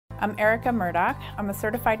I'm Erica Murdoch. I'm a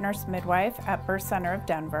certified nurse midwife at Birth Center of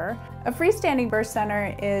Denver. A freestanding birth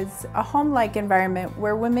center is a home-like environment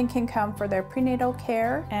where women can come for their prenatal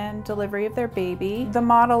care and delivery of their baby. The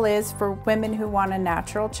model is for women who want a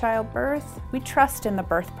natural childbirth. We trust in the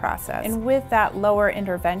birth process, and with that lower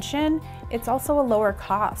intervention, it's also a lower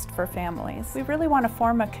cost for families. We really want to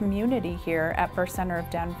form a community here at Birth Center of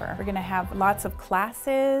Denver. We're going to have lots of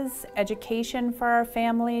classes, education for our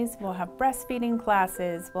families. We'll have breastfeeding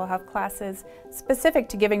classes. We'll have classes specific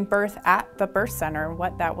to giving birth at the birth center,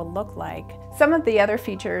 what that will look like. Some of the other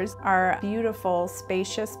features are beautiful,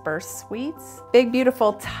 spacious birth suites, big,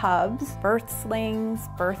 beautiful tubs, birth slings,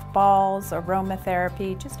 birth balls,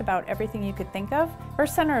 aromatherapy, just about everything you could think of.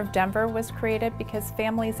 Birth Center of Denver was created because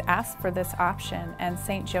families asked for this option and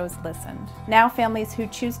St. Joe's listened. Now families who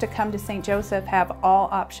choose to come to St. Joseph have all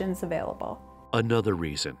options available. Another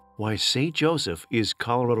reason why St. Joseph is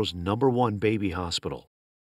Colorado's #1 baby hospital.